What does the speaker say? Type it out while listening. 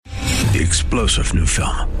The explosive new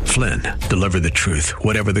film, Flynn, deliver the truth,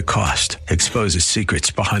 whatever the cost, exposes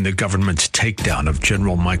secrets behind the government's takedown of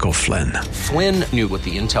General Michael Flynn. Flynn knew what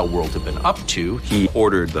the intel world had been up to. He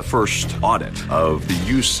ordered the first audit of the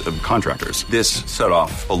use of contractors. This set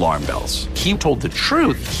off alarm bells. He told the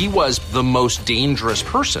truth. He was the most dangerous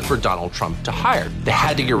person for Donald Trump to hire. They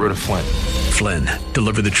had to get rid of Flynn. Flynn,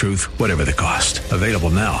 deliver the truth, whatever the cost. Available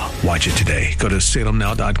now. Watch it today. Go to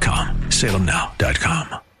salemnow.com.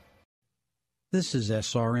 salemnow.com. This is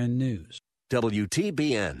SRN News.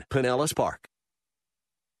 WTBN, Pinellas Park.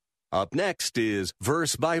 Up next is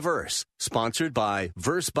Verse by Verse, sponsored by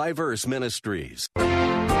Verse Ministries. There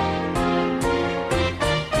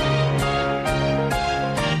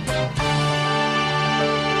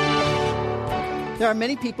are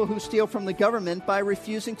many people who steal from the government by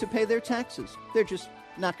refusing to pay their taxes. They're just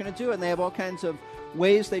not going to do it, and they have all kinds of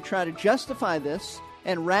ways they try to justify this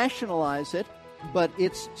and rationalize it, but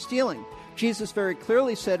it's stealing. Jesus very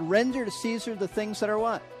clearly said, render to Caesar the things that are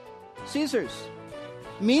what? Caesar's.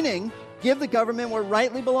 Meaning, give the government what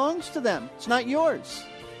rightly belongs to them. It's not yours.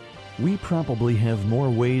 We probably have more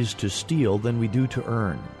ways to steal than we do to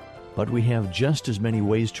earn, but we have just as many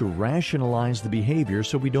ways to rationalize the behavior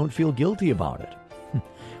so we don't feel guilty about it.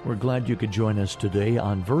 We're glad you could join us today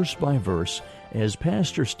on Verse by Verse as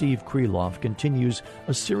Pastor Steve Kreloff continues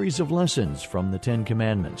a series of lessons from the Ten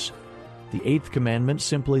Commandments. The 8th commandment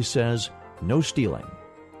simply says, no stealing.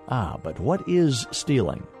 But what is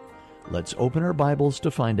stealing? Let's open our Bibles to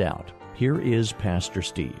find out. Here is Pastor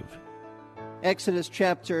Steve. Exodus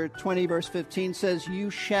chapter 20, verse 15 says, you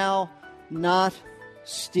shall not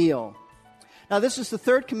steal. Now, this is the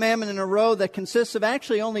 3rd commandment in a row that consists of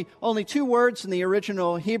actually only 2 words in the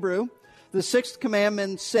original Hebrew. The 6th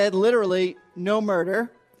commandment said literally, no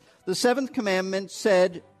murder. The 7th commandment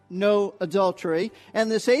said, no adultery. And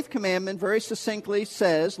this 8th commandment very succinctly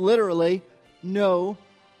says, literally, no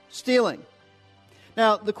stealing.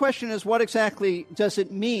 Now, the question is, what exactly does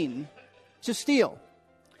it mean to steal?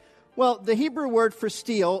 Well, the Hebrew word for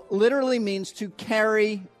steal literally means to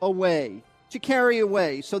carry away. To carry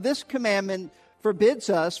away. So this commandment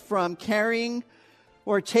forbids us from carrying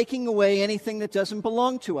or taking away anything that doesn't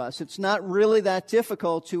belong to us. It's not really that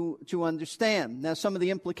difficult to understand. Now, some of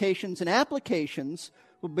the implications and applications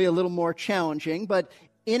will be a little more challenging, but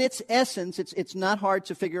in its essence, it's not hard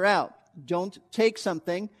to figure out. Don't take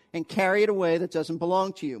something and carry it away that doesn't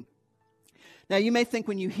belong to you. Now, you may think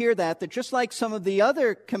when you hear that just like some of the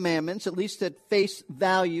other commandments, at least at face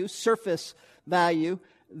value, surface value,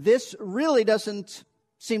 this really doesn't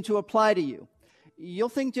seem to apply to you. You'll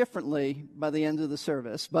think differently by the end of the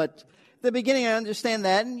service, but at the beginning I understand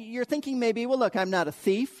that, and you're thinking maybe, well, look, I'm not a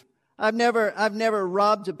thief. I've never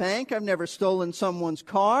robbed a bank. I've never stolen someone's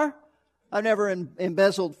car. I've never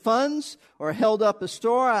embezzled funds or held up a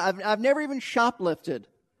store. I've never even shoplifted.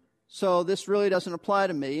 So this really doesn't apply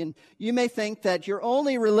to me. And you may think that your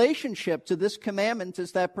only relationship to this commandment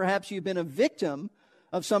is that perhaps you've been a victim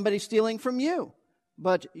of somebody stealing from you,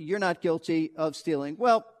 but you're not guilty of stealing.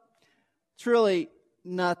 Well, it's really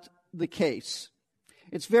not the case.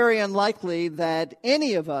 It's very unlikely that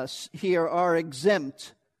any of us here are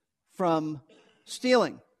exempt from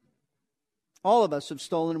stealing. All of us have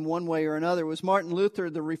stolen in one way or another. It was Martin Luther,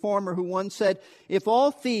 the reformer, who once said, if all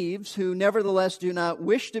thieves who nevertheless do not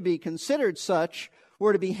wish to be considered such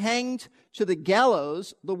were to be hanged to the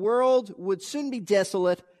gallows, the world would soon be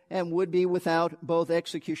desolate and would be without both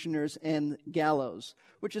executioners and gallows,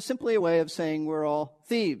 which is simply a way of saying we're all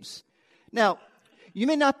thieves. Now, you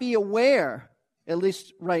may not be aware, at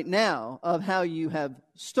least right now, of how you have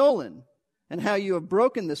stolen and how you have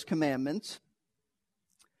broken this commandment.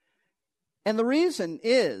 And the reason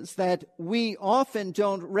is that we often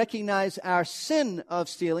don't recognize our sin of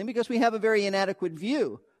stealing because we have a very inadequate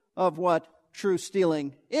view of what true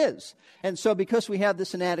stealing is. And so because we have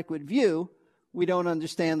this inadequate view, we don't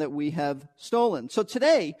understand that we have stolen. So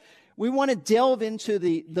today, we want to delve into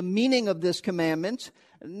the meaning of this commandment,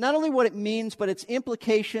 not only what it means, but its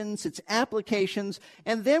implications, its applications,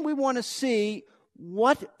 and then we want to see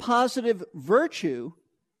what positive virtue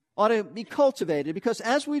ought to be cultivated, because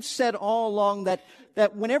as we've said all along that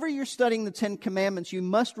whenever you're studying the Ten Commandments, you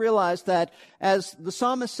must realize that, as the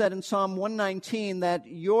psalmist said in Psalm 119, that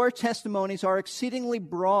your testimonies are exceedingly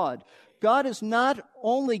broad. God is not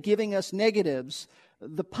only giving us negatives,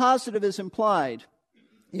 the positive is implied.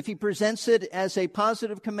 If he presents it as a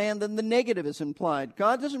positive command, then the negative is implied.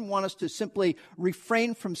 God doesn't want us to simply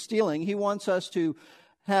refrain from stealing. He wants us to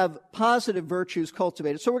have positive virtues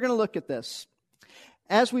cultivated. So we're going to look at this.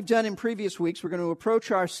 As we've done in previous weeks, we're going to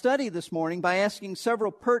approach our study this morning by asking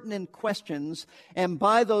several pertinent questions, and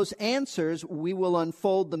by those answers, we will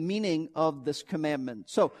unfold the meaning of this commandment.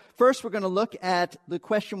 So, first we're going to look at the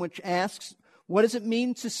question which asks, what does it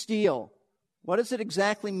mean to steal? What does it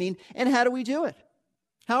exactly mean, and how do we do it?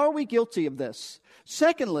 How are we guilty of this?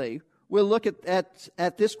 Secondly, we'll look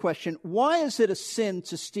at this question, why is it a sin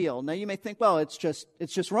to steal? Now, you may think, well, it's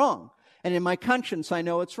just wrong. And in my conscience, I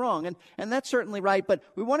know it's wrong. And that's certainly right, but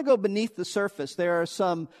we want to go beneath the surface. There are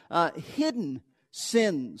some hidden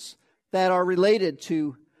sins that are related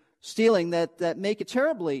to stealing that make it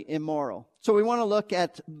terribly immoral. So we want to look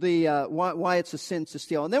at the why it's a sin to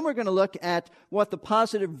steal. And then we're going to look at what the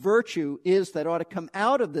positive virtue is that ought to come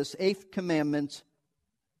out of this eighth commandment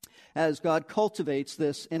as God cultivates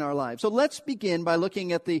this in our lives. So let's begin by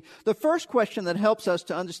looking at the first question that helps us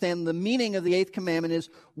to understand the meaning of the eighth commandment is,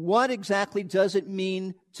 what exactly does it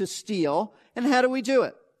mean to steal, and how do we do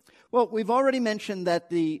it? Well, we've already mentioned that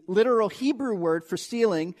the literal Hebrew word for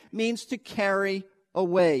stealing means to carry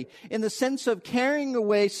away, in the sense of carrying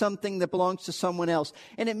away something that belongs to someone else.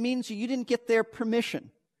 And it means you didn't get their permission.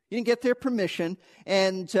 You didn't get their permission,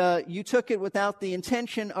 and you took it without the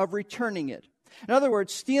intention of returning it. In other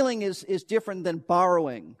words, stealing is different than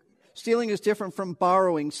borrowing. Stealing is different from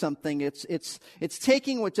borrowing something. It's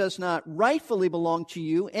taking what does not rightfully belong to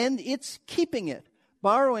you, and it's keeping it.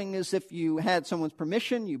 Borrowing is if you had someone's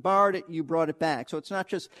permission, you borrowed it, you brought it back. So it's not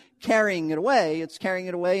just carrying it away, it's carrying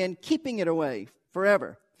it away and keeping it away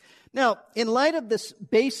forever. Now, in light of this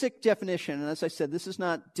basic definition, and as I said, this is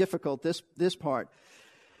not difficult, this part,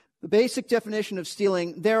 the basic definition of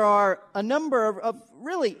stealing, there are a number of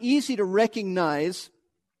really easy to recognize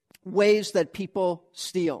ways that people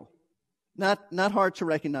steal. Not hard to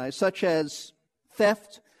recognize, such as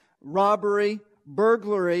theft, robbery,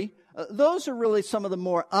 burglary. Those are really some of the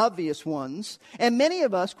more obvious ones. And many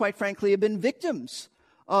of us, quite frankly, have been victims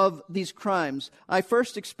of these crimes. I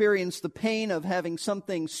first experienced the pain of having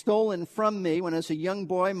something stolen from me when, as a young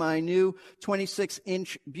boy, my new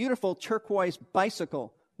 26-inch beautiful turquoise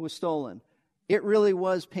bicycle was stolen. It really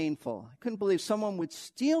was painful. I couldn't believe someone would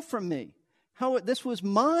steal from me. This was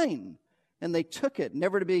mine. And they took it,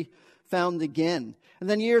 never to be found again. And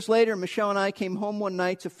then years later, Michelle and I came home one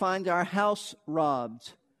night to find our house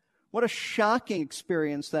robbed. What a shocking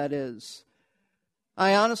experience that is.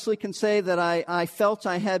 I honestly can say that I felt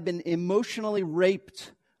I had been emotionally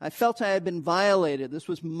raped. I felt I had been violated. This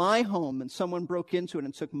was my home, and someone broke into it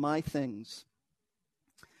and took my things.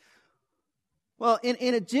 Well,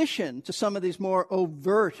 in addition to some of these more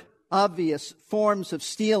overt, obvious forms of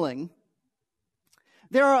stealing,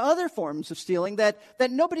 there are other forms of stealing that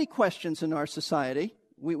nobody questions in our society.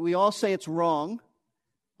 We all say it's wrong,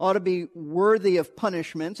 ought to be worthy of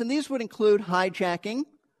punishment, and these would include hijacking,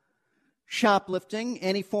 shoplifting,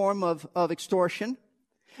 any form of extortion.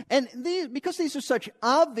 And because these are such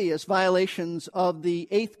obvious violations of the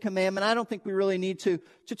eighth commandment, I don't think we really need to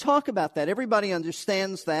talk about that. Everybody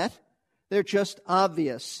understands that. They're just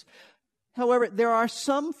obvious. However, there are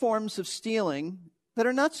some forms of stealing that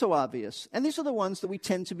are not so obvious. And these are the ones that we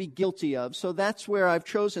tend to be guilty of. So that's where I've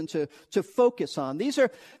chosen to focus on. These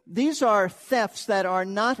are thefts that are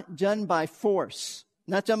not done by force,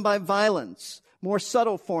 not done by violence, more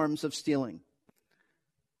subtle forms of stealing.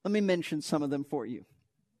 Let me mention some of them for you.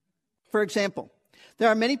 For example, there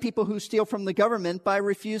are many people who steal from the government by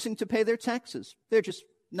refusing to pay their taxes. They're just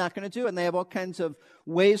not going to do it. And they have all kinds of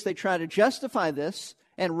ways they try to justify this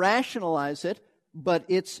and rationalize it, but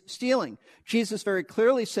it's stealing. Jesus very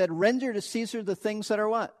clearly said, render to Caesar the things that are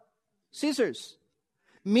what? Caesar's.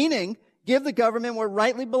 Meaning, give the government what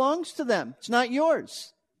rightly belongs to them. It's not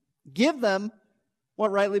yours. Give them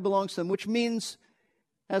what rightly belongs to them, which means,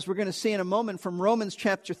 as we're going to see in a moment from Romans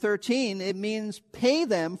chapter 13, it means pay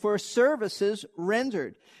them for services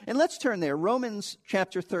rendered. And let's turn there, Romans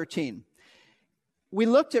chapter 13. We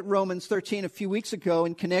looked at Romans 13 a few weeks ago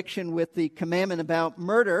in connection with the commandment about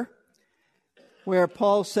murder, where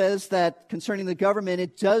Paul says that concerning the government,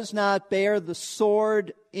 it does not bear the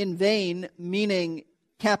sword in vain, meaning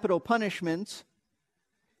capital punishment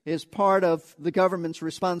is part of the government's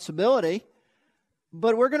responsibility.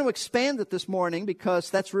 But we're going to expand it this morning because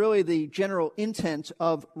that's really the general intent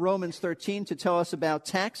of Romans 13 to tell us about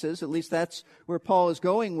taxes. At least that's where Paul is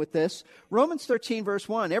going with this. Romans 13 verse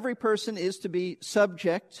 1, every person is to be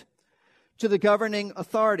subject to the governing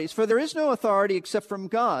authorities. For there is no authority except from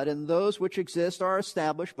God, and those which exist are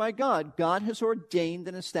established by God. God has ordained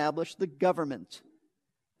and established the government.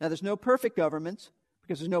 Now there's no perfect government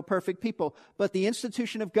because there's no perfect people, but the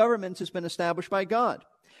institution of government has been established by God.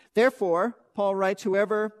 Therefore, Paul writes,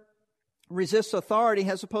 whoever resists authority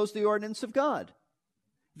has opposed the ordinance of God.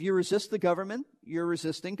 If you resist the government, you're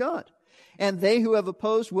resisting God. And they who have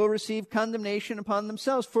opposed will receive condemnation upon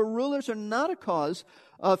themselves. For rulers are not a cause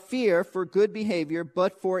of fear for good behavior,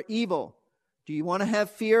 but for evil. Do you want to have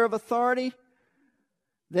fear of authority?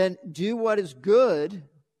 Then do what is good,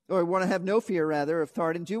 or want to have no fear, rather, of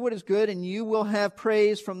authority, and do what is good, and you will have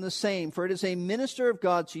praise from the same. For it is a minister of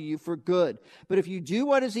God to you for good. But if you do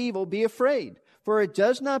what is evil, be afraid, for it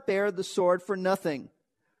does not bear the sword for nothing.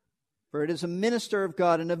 For it is a minister of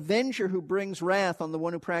God, an avenger who brings wrath on the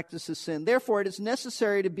one who practices sin. Therefore, it is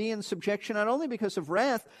necessary to be in subjection not only because of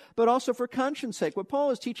wrath, but also for conscience sake. What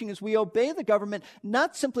Paul is teaching is we obey the government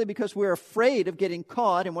not simply because we're afraid of getting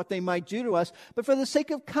caught and what they might do to us, but for the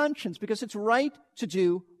sake of conscience, because it's right to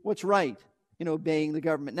do what's right in obeying the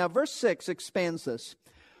government. Now, verse 6 expands this.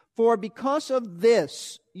 For because of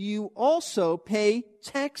this, you also pay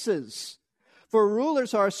taxes. For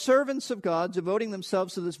rulers are servants of God, devoting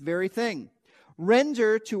themselves to this very thing.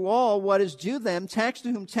 Render to all what is due them, tax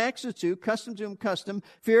to whom tax is due, custom to whom custom,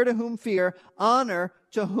 fear to whom fear, honor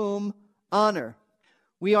to whom honor.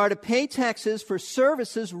 We are to pay taxes for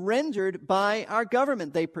services rendered by our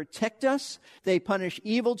government. They protect us, they punish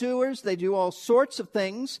evildoers, they do all sorts of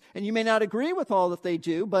things, and you may not agree with all that they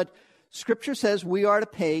do, but Scripture says we are to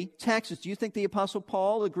pay taxes. Do you think the Apostle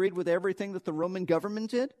Paul agreed with everything that the Roman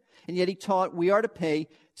government did? And yet he taught we are to pay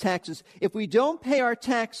taxes. If we don't pay our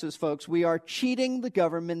taxes, folks, we are cheating the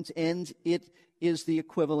government, and it is the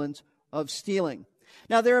equivalent of stealing.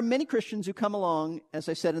 Now, there are many Christians who come along, as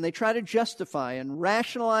I said, and they try to justify and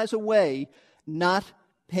rationalize away not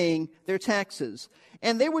paying their taxes.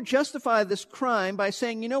 And they would justify this crime by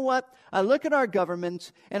saying, you know what, I look at our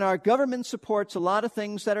government, and our government supports a lot of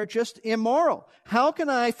things that are just immoral. How can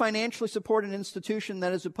I financially support an institution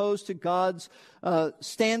that is opposed to God's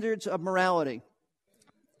standards of morality?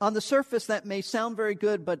 On the surface, that may sound very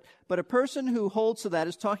good, but a person who holds to that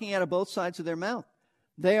is talking out of both sides of their mouth.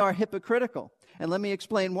 They are hypocritical. And let me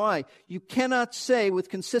explain why. You cannot say with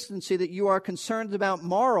consistency that you are concerned about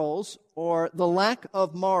morals or the lack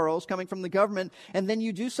of morals coming from the government, and then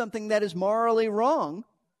you do something that is morally wrong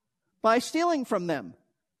by stealing from them.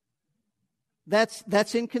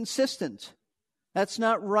 That's inconsistent. That's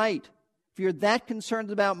not right. If you're that concerned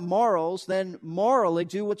about morals, then morally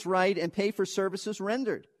do what's right and pay for services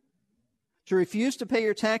rendered. To refuse to pay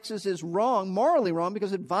your taxes is wrong, morally wrong,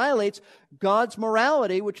 because it violates God's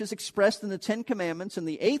morality, which is expressed in the 10 Commandments, and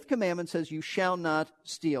the 8th commandment says you shall not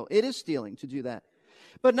steal. It is stealing to do that.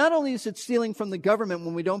 But not only is it stealing from the government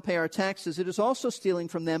when we don't pay our taxes, it is also stealing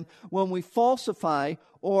from them when we falsify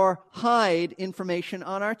or hide information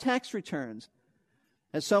on our tax returns.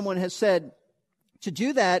 As someone has said, to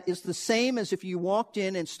do that is the same as if you walked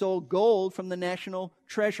in and stole gold from the national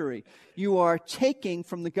treasury. You are taking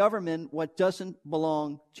from the government what doesn't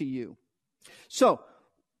belong to you. So,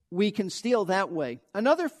 we can steal that way.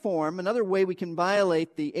 Another way we can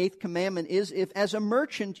violate the 8th commandment is if, as a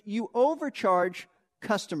merchant, you overcharge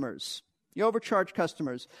customers. You overcharge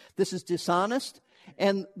customers. This is dishonest,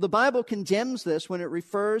 and the Bible condemns this when it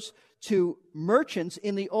refers to merchants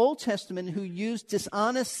in the Old Testament who used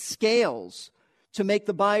dishonest scales to make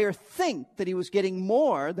the buyer think that he was getting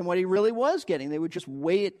more than what he really was getting. They would just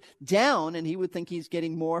weigh it down, and he would think he's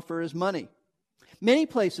getting more for his money. Many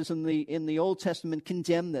places in the Old Testament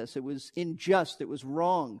condemn this. It was unjust. It was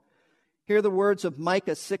wrong. Hear the words of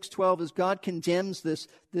Micah 6:12 as God condemns this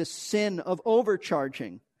sin of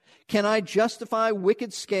overcharging. Can I justify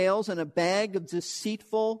wicked scales and a bag of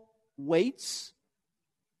deceitful weights?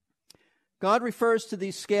 God refers to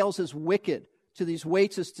these scales as wicked, to these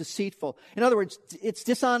weights as deceitful. In other words, it's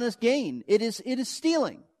dishonest gain. It is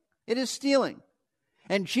stealing. It is stealing.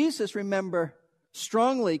 And Jesus, remember,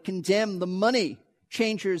 strongly condemned the money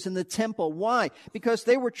changers in the temple. Why? Because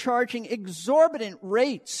they were charging exorbitant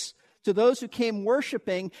rates to those who came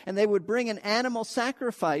worshiping, and they would bring an animal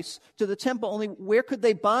sacrifice to the temple. Only where could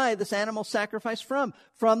they buy this animal sacrifice from?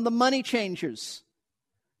 From the money changers.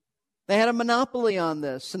 They had a monopoly on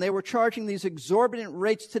this, and they were charging these exorbitant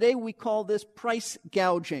rates. Today we call this price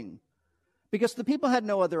gouging, because the people had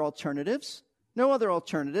no other alternatives. No other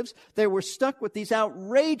alternatives. They were stuck with these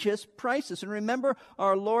outrageous prices. And remember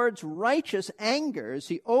our Lord's righteous anger as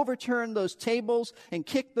he overturned those tables and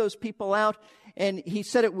kicked those people out. And he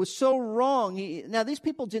said it was so wrong. Now, these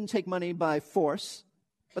people didn't take money by force,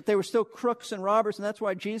 but they were still crooks and robbers. And that's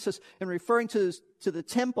why Jesus, in referring to the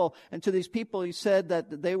temple and to these people, he said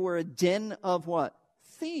that they were a den of what?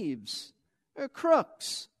 Thieves. They're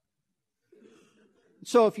crooks.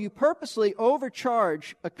 So if you purposely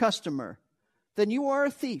overcharge a customer, then you are a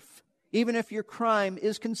thief, even if your crime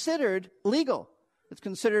is considered legal. It's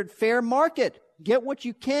considered fair market. Get what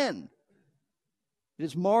you can. It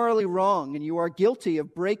is morally wrong, and you are guilty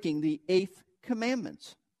of breaking the 8th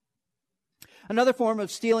commandment. Another form of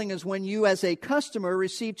stealing is when you, as a customer,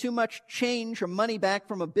 receive too much change or money back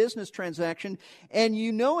from a business transaction, and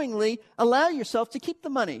you knowingly allow yourself to keep the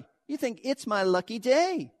money. You think, it's my lucky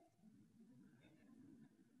day.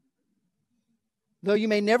 Though you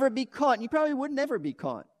may never be caught, and you probably would never be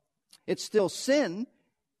caught, it's still sin,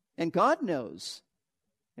 and God knows.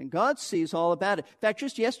 And God sees all about it. In fact,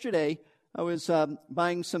 just yesterday, I was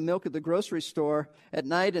buying some milk at the grocery store at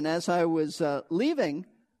night, and as I was leaving,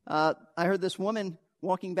 I heard this woman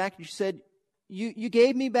walking back, and she said, you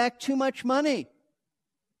gave me back too much money.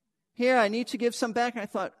 Here, I need to give some back. And I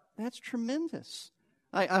thought, that's tremendous.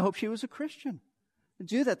 I hope she was a Christian.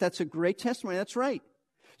 Do that. That's a great testimony. That's right.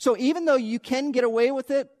 So even though you can get away with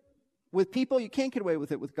it with people, you can't get away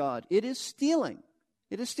with it with God. It is stealing.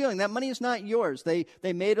 It is stealing. That money is not yours. They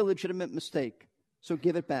made a legitimate mistake. So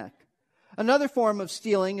give it back. Another form of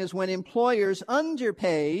stealing is when employers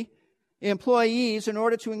underpay employees in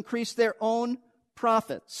order to increase their own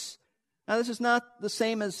profits. Now, this is not the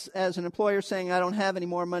same as an employer saying, I don't have any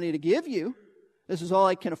more money to give you. This is all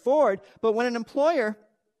I can afford. But when an employer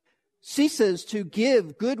ceases to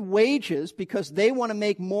give good wages because they want to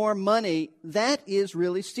make more money, that is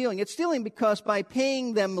really stealing. It's stealing because by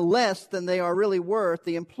paying them less than they are really worth,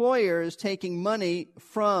 the employer is taking money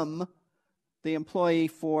from the employee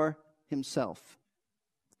for himself.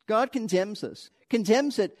 God condemns this.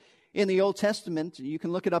 Condemns it in the Old Testament. You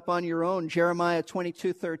can look it up on your own. Jeremiah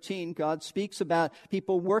 22:13. God speaks about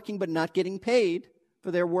people working but not getting paid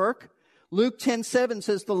for their work. Luke 10:7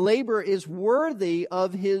 says the laborer is worthy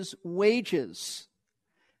of his wages.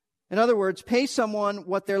 In other words, pay someone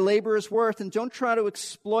what their labor is worth and don't try to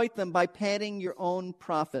exploit them by padding your own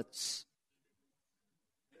profits.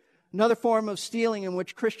 Another form of stealing in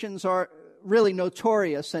which Christians are really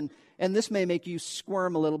notorious, and this may make you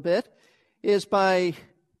squirm a little bit, is by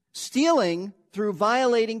stealing through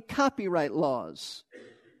violating copyright laws.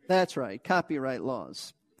 That's right, copyright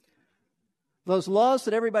laws. Those laws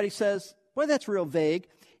that everybody says, boy, that's real vague.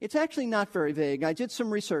 It's actually not very vague. I did some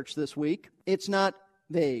research this week. It's not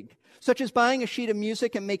vague. Such as buying a sheet of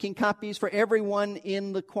music and making copies for everyone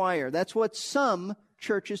in the choir. That's what some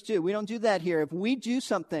churches do. We don't do that here. If we do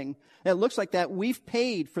something that looks like that, we've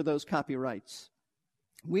paid for those copyrights.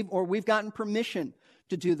 We've gotten permission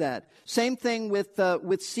to do that. Same thing with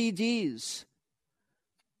CDs.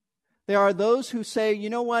 There are those who say, you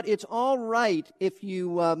know what, it's all right if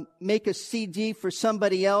you make a CD for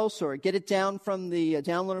somebody else or get it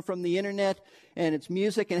download from the internet and it's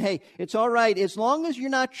music, and hey, it's all right as long as you're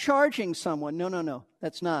not charging someone. No,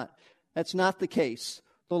 that's not the case.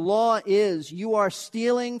 The law is you are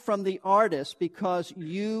stealing from the artist because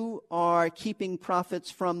you are keeping profits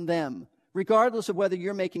from them, regardless of whether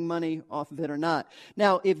you're making money off of it or not.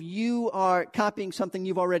 Now, if you are copying something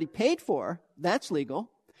you've already paid for, that's legal.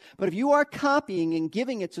 But if you are copying and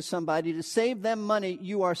giving it to somebody to save them money,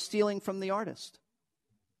 you are stealing from the artist.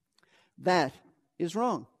 That is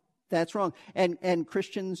wrong. That's wrong. And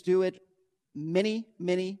Christians do it many,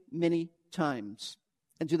 many, many times.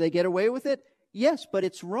 And do they get away with it? Yes, but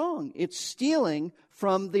it's wrong. It's stealing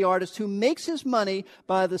from the artist who makes his money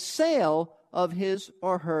by the sale of his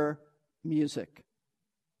or her music.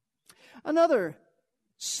 Another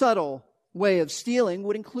subtle way of stealing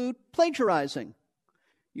would include plagiarizing.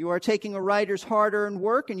 You are taking a writer's hard-earned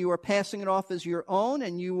work and you are passing it off as your own,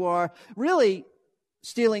 and you are really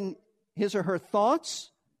stealing his or her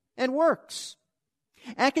thoughts and works.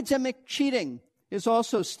 Academic cheating is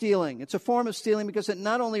also stealing. It's a form of stealing because it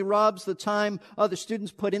not only robs the time other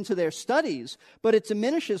students put into their studies, but it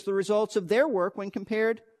diminishes the results of their work when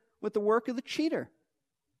compared with the work of the cheater.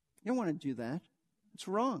 You don't want to do that. It's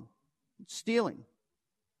wrong. It's stealing.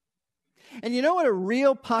 And you know what a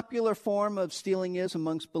real popular form of stealing is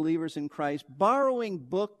amongst believers in Christ? Borrowing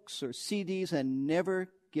books or CDs and never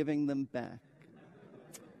giving them back.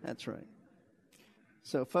 That's right.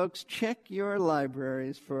 So, folks, check your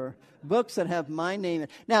libraries for books that have my name in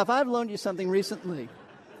it. Now, if I've loaned you something recently,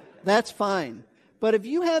 that's fine. But if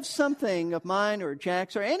you have something of mine or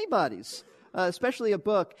Jack's or anybody's, especially a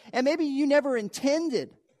book, and maybe you never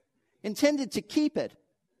intended to keep it,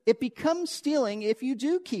 it becomes stealing if you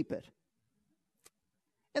do keep it.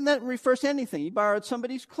 And that refers to anything. You borrowed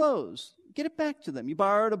somebody's clothes, get it back to them. You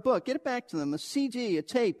borrowed a book, get it back to them. A CD, a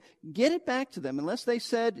tape, get it back to them unless they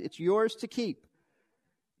said it's yours to keep.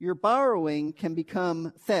 Your borrowing can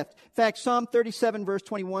become theft. In fact, Psalm 37 verse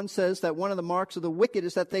 21 says that one of the marks of the wicked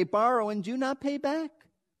is that they borrow and do not pay back.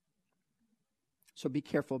 So be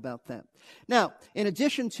careful about that. Now, in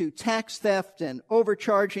addition to tax theft and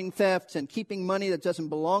overcharging theft and keeping money that doesn't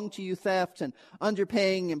belong to you theft and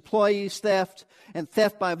underpaying employees theft and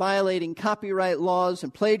theft by violating copyright laws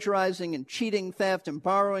and plagiarizing and cheating theft and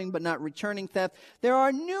borrowing but not returning theft, there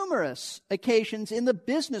are numerous occasions in the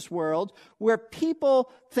business world where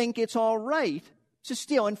people think it's all right to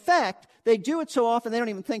steal. In fact, they do it so often they don't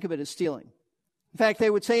even think of it as stealing. In fact,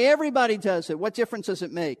 they would say, everybody does it. What difference does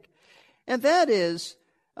it make? And that is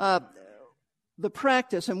the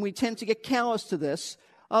practice, and we tend to get callous to this,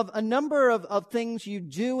 of a number of things you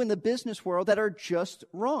do in the business world that are just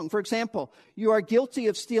wrong. For example, you are guilty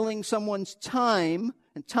of stealing someone's time,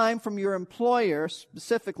 and time from your employer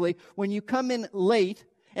specifically, when you come in late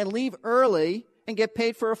and leave early and get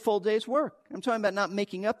paid for a full day's work. I'm talking about not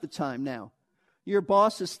making up the time now. Your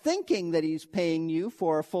boss is thinking that he's paying you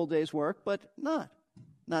for a full day's work, but not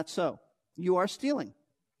so. You are stealing.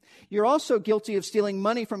 You're also guilty of stealing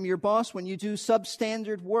money from your boss when you do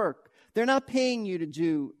substandard work. They're not paying you to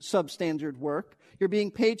do substandard work. You're being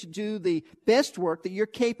paid to do the best work that you're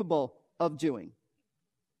capable of doing.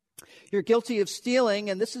 You're guilty of stealing,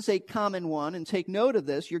 and this is a common one, and take note of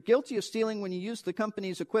this. You're guilty of stealing when you use the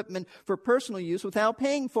company's equipment for personal use without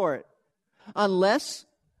paying for it. Unless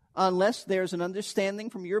there's an understanding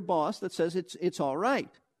from your boss that says it's all right.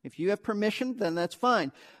 If you have permission, then that's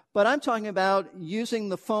fine. But I'm talking about using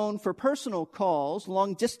the phone for personal calls,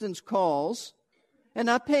 long-distance calls, and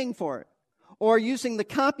not paying for it. Or using the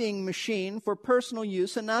copying machine for personal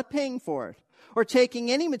use and not paying for it. Or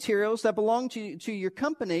taking any materials that belong to your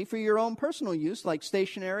company for your own personal use, like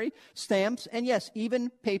stationery, stamps, and yes, even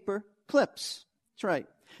paper clips. That's right.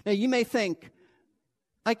 Now, you may think,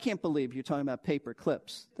 I can't believe you're talking about paper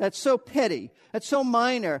clips. That's so petty. That's so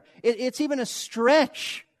minor. It's even a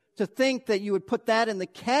stretch to think that you would put that in the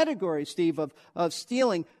category, Steve, of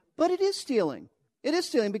stealing. But it is stealing. It is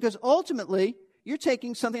stealing because ultimately you're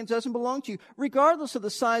taking something that doesn't belong to you, regardless of the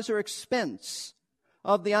size or expense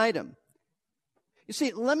of the item. You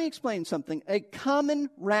see, let me explain something. A common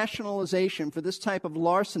rationalization for this type of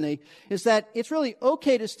larceny is that it's really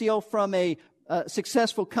okay to steal from a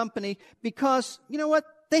successful company because, you know what,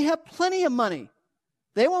 they have plenty of money.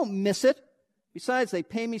 They won't miss it. Besides, they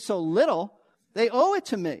pay me so little, they owe it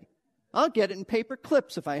to me. I'll get it in paper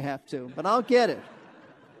clips if I have to, but I'll get it.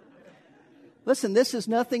 Listen, this is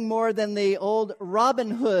nothing more than the old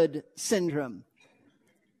Robin Hood syndrome.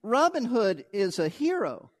 Robin Hood is a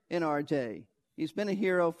hero in our day. He's been a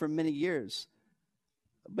hero for many years.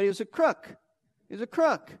 But he was a crook. He was a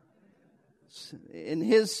crook. In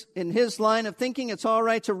his line of thinking, it's all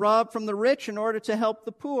right to rob from the rich in order to help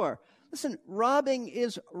the poor. Listen, robbing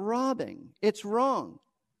is robbing. It's wrong.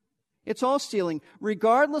 It's all stealing.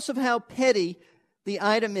 Regardless of how petty the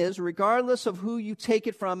item is, regardless of who you take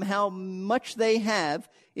it from, how much they have,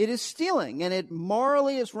 it is stealing. And it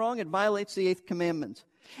morally is wrong. It violates the 8th commandment.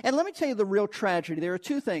 And let me tell you the real tragedy. There are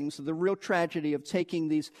two things, the real tragedy of taking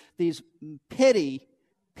these petty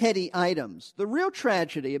items. The real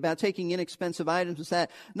tragedy about taking inexpensive items is that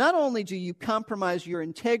not only do you compromise your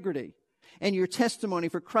integrity and your testimony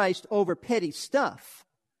for Christ over petty stuff,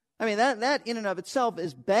 I mean, that in and of itself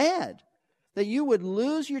is bad, that you would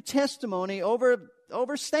lose your testimony over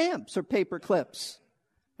stamps or paper clips.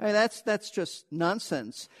 I mean, that's just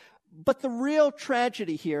nonsense. But the real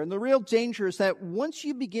tragedy here and the real danger is that once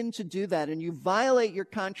you begin to do that and you violate your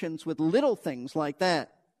conscience with little things like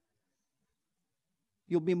that,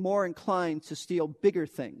 you'll be more inclined to steal bigger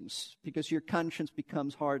things because your conscience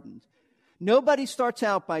becomes hardened. Nobody starts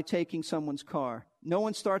out by taking someone's car. No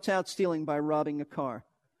one starts out stealing by robbing a car.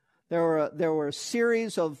 There were a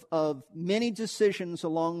series of many decisions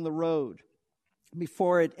along the road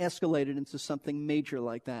before it escalated into something major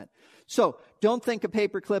like that. So don't think a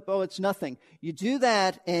paperclip, oh, it's nothing. You do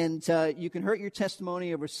that, and you can hurt your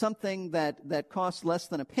testimony over something that costs less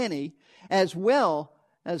than a penny, as well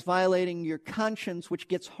as violating your conscience, which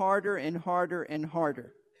gets harder and harder and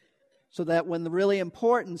harder. So that when the really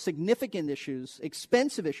important, significant issues,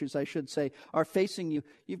 expensive issues, I should say, are facing you,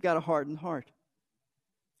 you've got a hardened heart.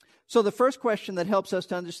 So the first question that helps us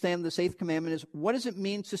to understand this 8th commandment is, what does it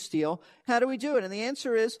mean to steal? How do we do it? And the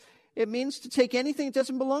answer is, it means to take anything that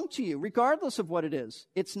doesn't belong to you, regardless of what it is.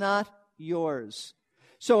 It's not yours.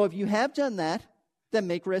 So if you have done that, then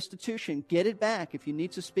make restitution. Get it back. If you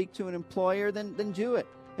need to speak to an employer, then do it.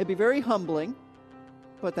 It'd be very humbling,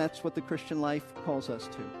 but that's what the Christian life calls us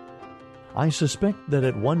to. I suspect that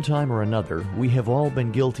at one time or another, we have all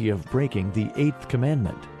been guilty of breaking the 8th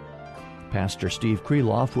commandment. Pastor Steve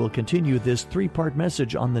Kreloff will continue this 3-part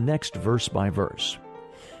message on the next Verse by Verse.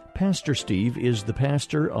 Pastor Steve is the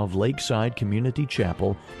pastor of Lakeside Community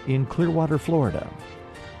Chapel in Clearwater, Florida.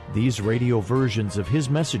 These radio versions of his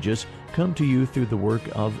messages come to you through the work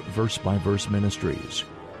of Verse by Verse Ministries.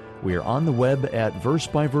 We are on the web at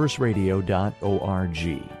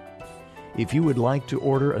versebyverseradio.org. If you would like to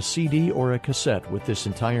order a CD or a cassette with this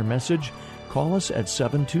entire message, call us at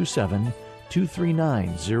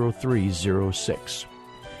 727-239-0306.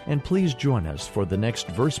 And please join us for the next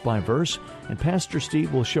Verse by Verse, and Pastor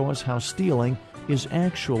Steve will show us how stealing is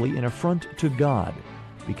actually an affront to God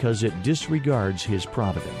because it disregards His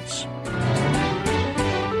providence.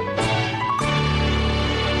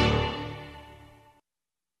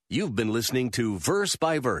 You've been listening to Verse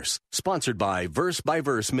by Verse, sponsored by Verse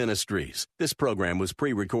Ministries. This program was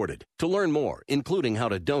pre-recorded. To learn more, including how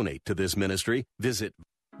to donate to this ministry, visit...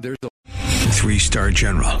 Three-star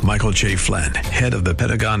General Michael J. Flynn, head of the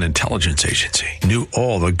Pentagon Intelligence Agency, knew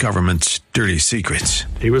all the government's dirty secrets.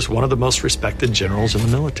 He was one of the most respected generals in the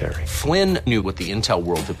military. Flynn knew what the intel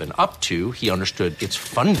world had been up to. He understood its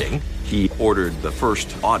funding. He ordered the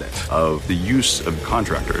first audit of the use of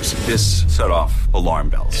contractors. This set off alarm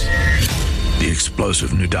bells. The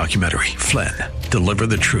explosive new documentary, Flynn, Deliver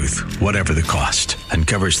the Truth, Whatever the Cost,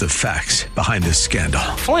 uncovers the facts behind this scandal.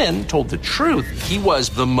 Flynn told the truth. He was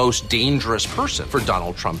the most dangerous person for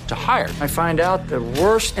Donald Trump to hire. I find out the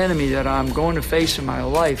worst enemy that I'm going to face in my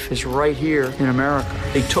life is right here in America.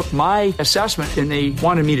 They took my assessment and they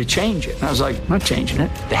wanted me to change it. And I was like, I'm not changing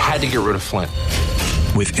it. They had to get rid of Flynn.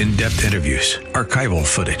 With in-depth interviews, archival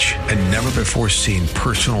footage, and never-before-seen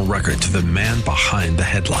personal records of the man behind the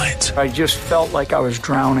headlines. I just felt like I was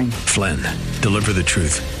drowning. Flynn, Deliver the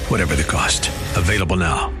Truth, Whatever the Cost. Available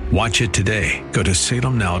now. Watch it today. Go to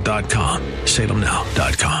salemnow.com.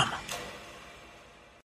 salemnow.com.